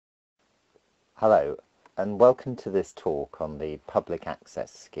Hello, and welcome to this talk on the Public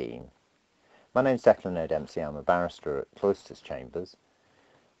Access Scheme. My name's Declan O'Dempsey. I'm a barrister at Cloisters Chambers,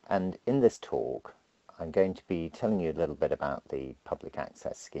 and in this talk I'm going to be telling you a little bit about the Public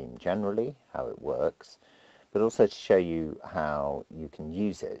Access Scheme generally, how it works, but also to show you how you can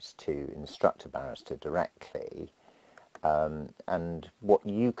use it to instruct a barrister directly, and what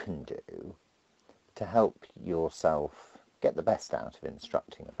you can do to help yourself get the best out of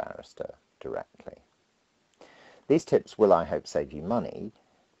instructing a barrister directly. These tips will, I hope, save you money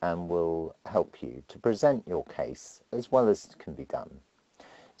and will help you to present your case as well as can be done,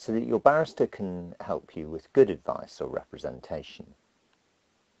 so that your barrister can help you with good advice or representation.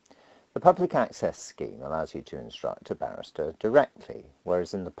 The Public Access Scheme allows you to instruct a barrister directly,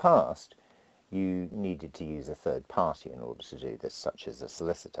 whereas in the past you needed to use a third party in order to do this, such as a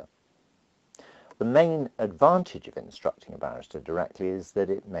solicitor. The main advantage of instructing a barrister directly is that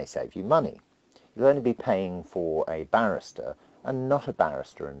it may save you money. You'll only be paying for a barrister and not a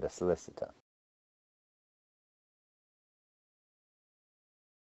barrister and a solicitor.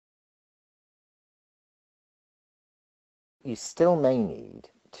 You still may need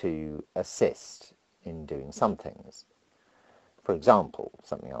to assist in doing some things. For example,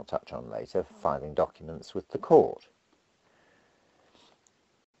 something I'll touch on later, filing documents with the court.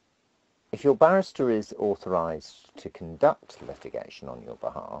 If your barrister is authorised to conduct litigation on your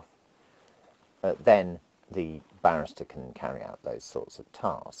behalf, then the barrister can carry out those sorts of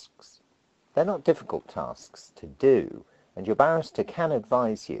tasks. They're not difficult tasks to do, and your barrister can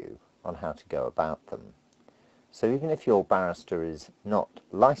advise you on how to go about them. So even if your barrister is not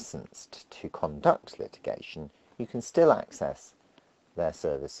licensed to conduct litigation, you can still access their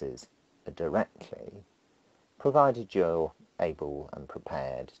services directly, provided you're able and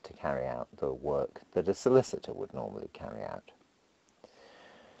prepared to carry out the work that a solicitor would normally carry out.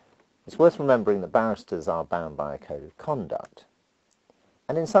 It's worth remembering that barristers are bound by a code of conduct,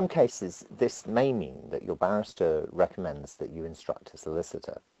 and in some cases this may mean that your barrister recommends that you instruct a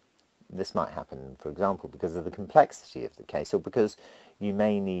solicitor. This might happen, for example, because of the complexity of the case, or because you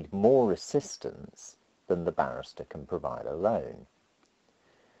may need more assistance than the barrister can provide alone.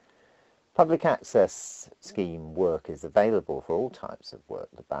 Public access scheme work is available for all types of work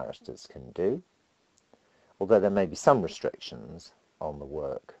that barristers can do, although there may be some restrictions on the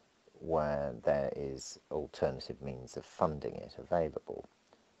work where there is alternative means of funding it available,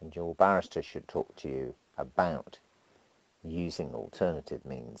 and your barrister should talk to you about using alternative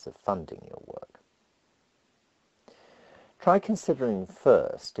means of funding your work. Try considering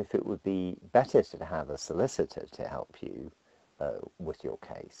first if it would be better to have a solicitor to help you with your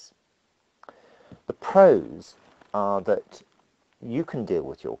case. The pros are that you can deal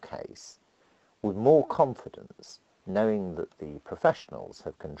with your case with more confidence, knowing that the professionals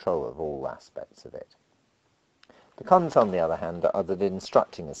have control of all aspects of it. The cons, on the other hand, are that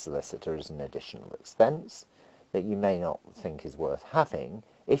instructing a solicitor is an additional expense that you may not think is worth having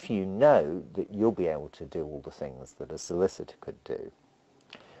if you know that you'll be able to do all the things that a solicitor could do.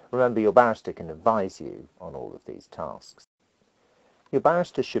 Remember, your barrister can advise you on all of these tasks. Your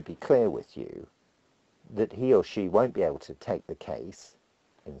barrister should be clear with you that he or she won't be able to take the case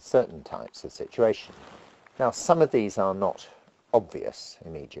in certain types of situations. Now, some of these are not obvious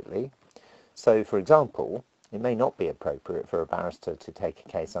immediately. So, for example, it may not be appropriate for a barrister to take a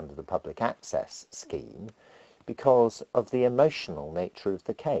case under the Public Access Scheme because of the emotional nature of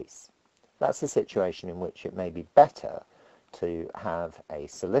the case. That's a situation in which it may be better to have a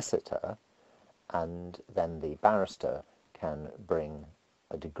solicitor, and then the barrister can bring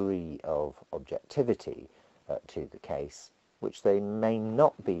a degree of objectivity to the case, which they may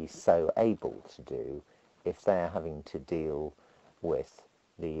not be so able to do if they're having to deal with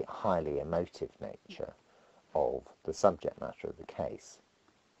the highly emotive nature of the subject matter of the case.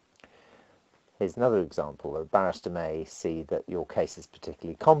 Here's another example. A barrister may see that your case is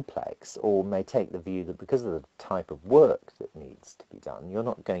particularly complex, or may take the view that because of the type of work that needs to be done, you're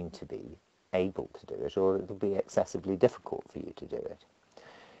not going to be able to do it, or it'll be excessively difficult for you to do it.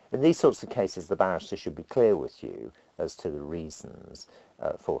 In these sorts of cases, the barrister should be clear with you as to the reasons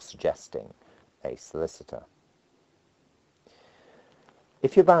for suggesting a solicitor.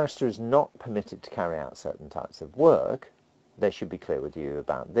 If your barrister is not permitted to carry out certain types of work, they should be clear with you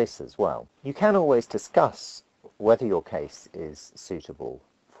about this as well. You can always discuss whether your case is suitable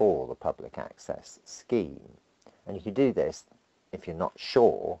for the Public Access Scheme, and you can do this, if you're not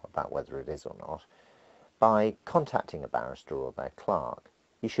sure about whether it is or not, by contacting a barrister or their clerk.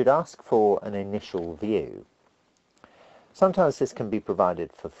 You should ask for an initial view. Sometimes this can be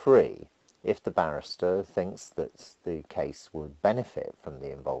provided for free, If the barrister thinks that the case would benefit from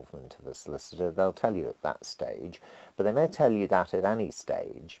the involvement of a solicitor, they'll tell you at that stage, but they may tell you that at any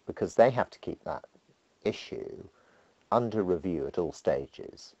stage because they have to keep that issue under review at all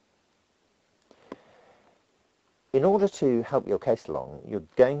stages. In order to help your case along, you're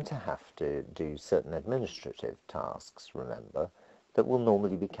going to have to do certain administrative tasks, remember, that will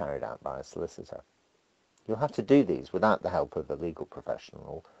normally be carried out by a solicitor. You'll have to do these without the help of a legal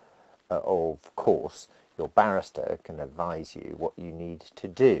professional. Of course, your barrister can advise you what you need to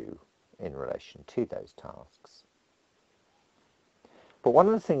do in relation to those tasks. But one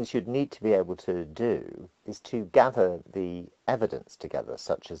of the things you'd need to be able to do is to gather the evidence together,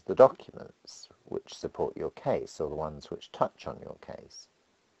 such as the documents which support your case or the ones which touch on your case.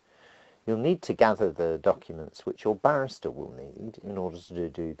 You'll need to gather the documents which your barrister will need in order to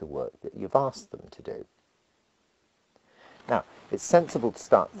do the work that you've asked them to do. Now, it's sensible to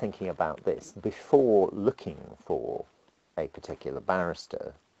start thinking about this before looking for a particular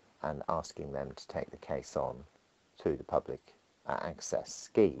barrister and asking them to take the case on through the public access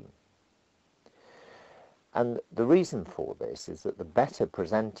scheme. And the reason for this is that the better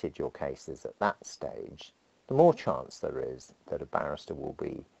presented your case is at that stage, the more chance there is that a barrister will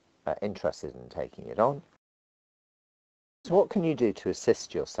be interested in taking it on. So what can you do to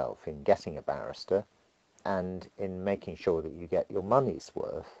assist yourself in getting a barrister and in making sure that you get your money's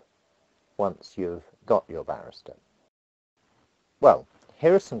worth once you've got your barrister? Well,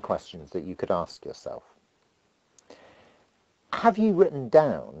 here are some questions that you could ask yourself. Have you written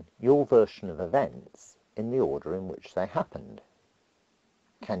down your version of events in the order in which they happened?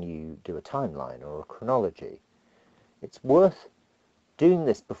 Can you do a timeline or a chronology? It's worth doing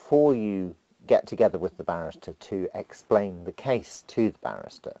this before you get together with the barrister to explain the case to the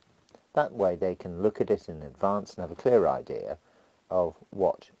barrister. That way they can look at it in advance and have a clear idea of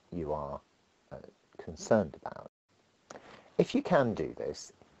what you are concerned about. If you can do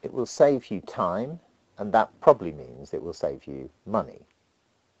this, it will save you time, and that probably means it will save you money.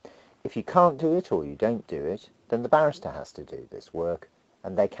 If you can't do it or you don't do it, then the barrister has to do this work,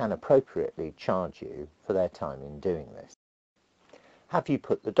 and they can appropriately charge you for their time in doing this. Have you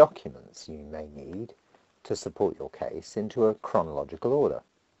put the documents you may need to support your case into a chronological order?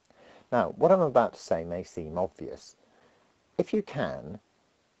 Now, what I'm about to say may seem obvious. If you can,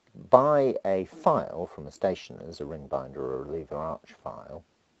 buy a file from a stationer's, a ring binder or a lever arch file,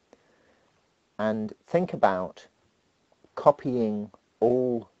 and think about copying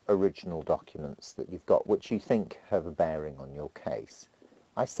all original documents that you've got which you think have a bearing on your case.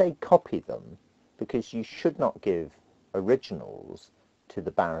 I say copy them because you should not give originals to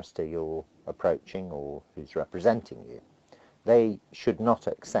the barrister you're approaching or who's representing you. They should not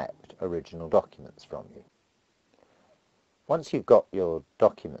accept original documents from you. Once you've got your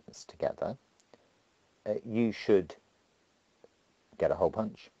documents together, you should get a hole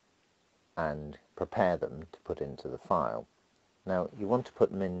punch and prepare them to put into the file. Now, you want to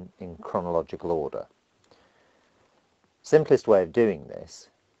put them in chronological order. Simplest way of doing this,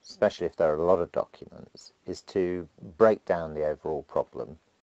 especially if there are a lot of documents, is to break down the overall problem.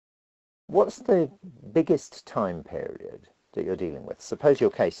 What's the biggest time period that you're dealing with? Suppose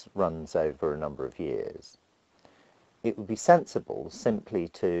your case runs over a number of years. It would be sensible simply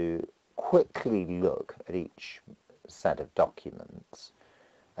to quickly look at each set of documents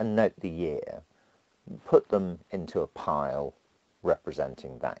and note the year, put them into a pile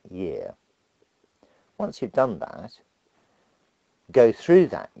representing that year. Once you've done that, go through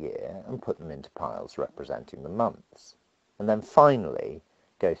that year and put them into piles representing the months, and then finally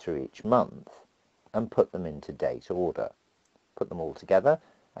go through each month and put them into date order. Put them all together,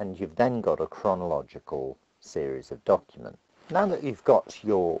 and you've then got a chronological series of documents. Now that you've got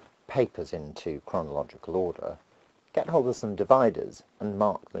your papers into chronological order, get hold of some dividers and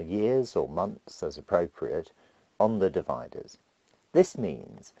mark the years or months as appropriate on the dividers. This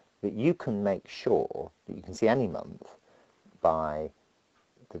means that you can make sure that you can see any month by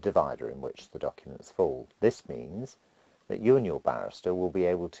the divider in which the documents fall. This means that you and your barrister will be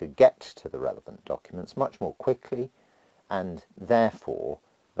able to get to the relevant documents much more quickly, and therefore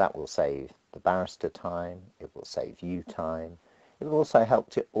that will save the barrister time, it will save you time, it will also help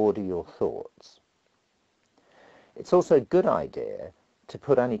to order your thoughts. It's also a good idea to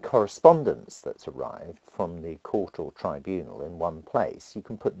put any correspondence that's arrived from the court or tribunal in one place. You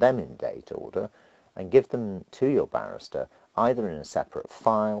can put them in date order and give them to your barrister either in a separate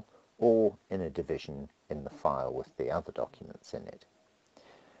file or in a division in the file with the other documents in it.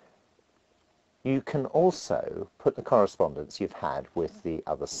 You can also put the correspondence you've had with the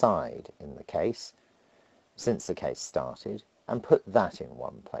other side in the case, since the case started, and put that in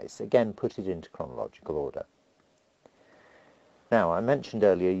one place. Again, put it into chronological order. Now, I mentioned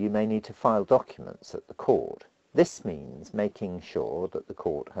earlier you may need to file documents at the court. This means making sure that the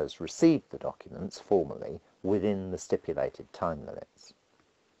court has received the documents formally within the stipulated time limits.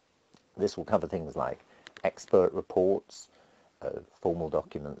 This will cover things like expert reports, formal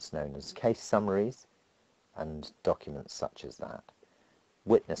documents known as case summaries, and documents such as that.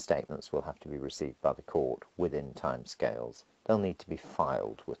 Witness statements will have to be received by the court within timescales. They'll need to be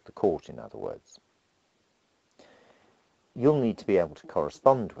filed with the court, in other words. You'll need to be able to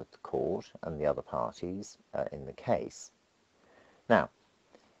correspond with the court and the other parties in the case. Now,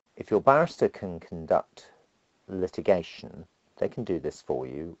 if your barrister can conduct litigation, they can do this for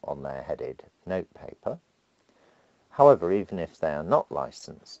you on their headed notepaper. However, even if they are not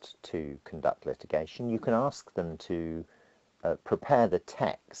licensed to conduct litigation, you can ask them to prepare the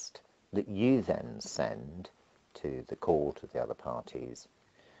text that you then send to the court or the other parties.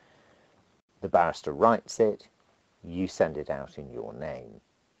 The barrister writes it, you send it out in your name.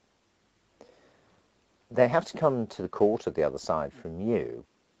 They have to come to the court or the other side from you.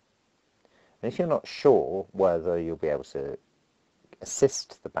 And if you're not sure whether you'll be able to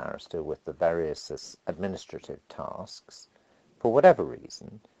assist the barrister with the various administrative tasks, for whatever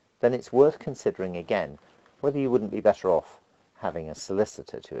reason, then it's worth considering again whether you wouldn't be better off having a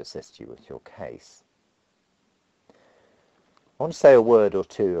solicitor to assist you with your case. I want to say a word or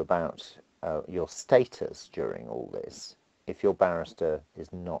two about your status during all this if your barrister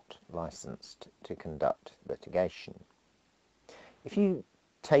is not licensed to conduct litigation. If you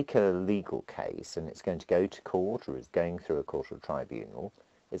take a legal case and it's going to go to court or is going through a court or tribunal,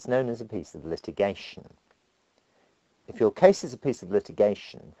 it's known as a piece of litigation. If your case is a piece of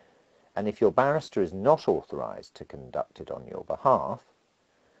litigation, and if your barrister is not authorised to conduct it on your behalf,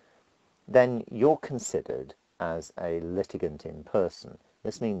 then you're considered as a litigant in person.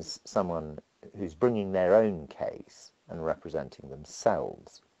 This means someone who's bringing their own case and representing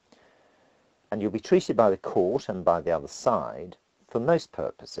themselves. And you'll be treated by the court and by the other side, for most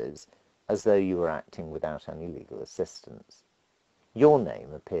purposes, as though you were acting without any legal assistance. Your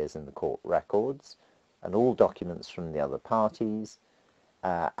name appears in the court records, and all documents from the other parties,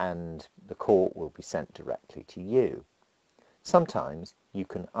 and the court will be sent directly to you. Sometimes you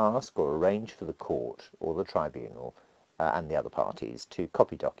can ask or arrange for the court or the tribunal and the other parties to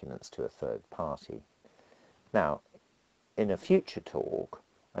copy documents to a third party. Now, in a future talk,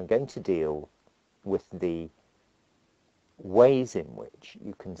 I'm going to deal with the ways in which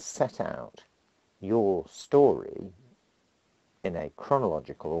you can set out your story in a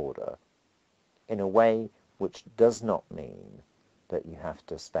chronological order in a way which does not mean that you have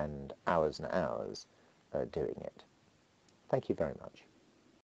to spend hours and hours doing it. Thank you very much.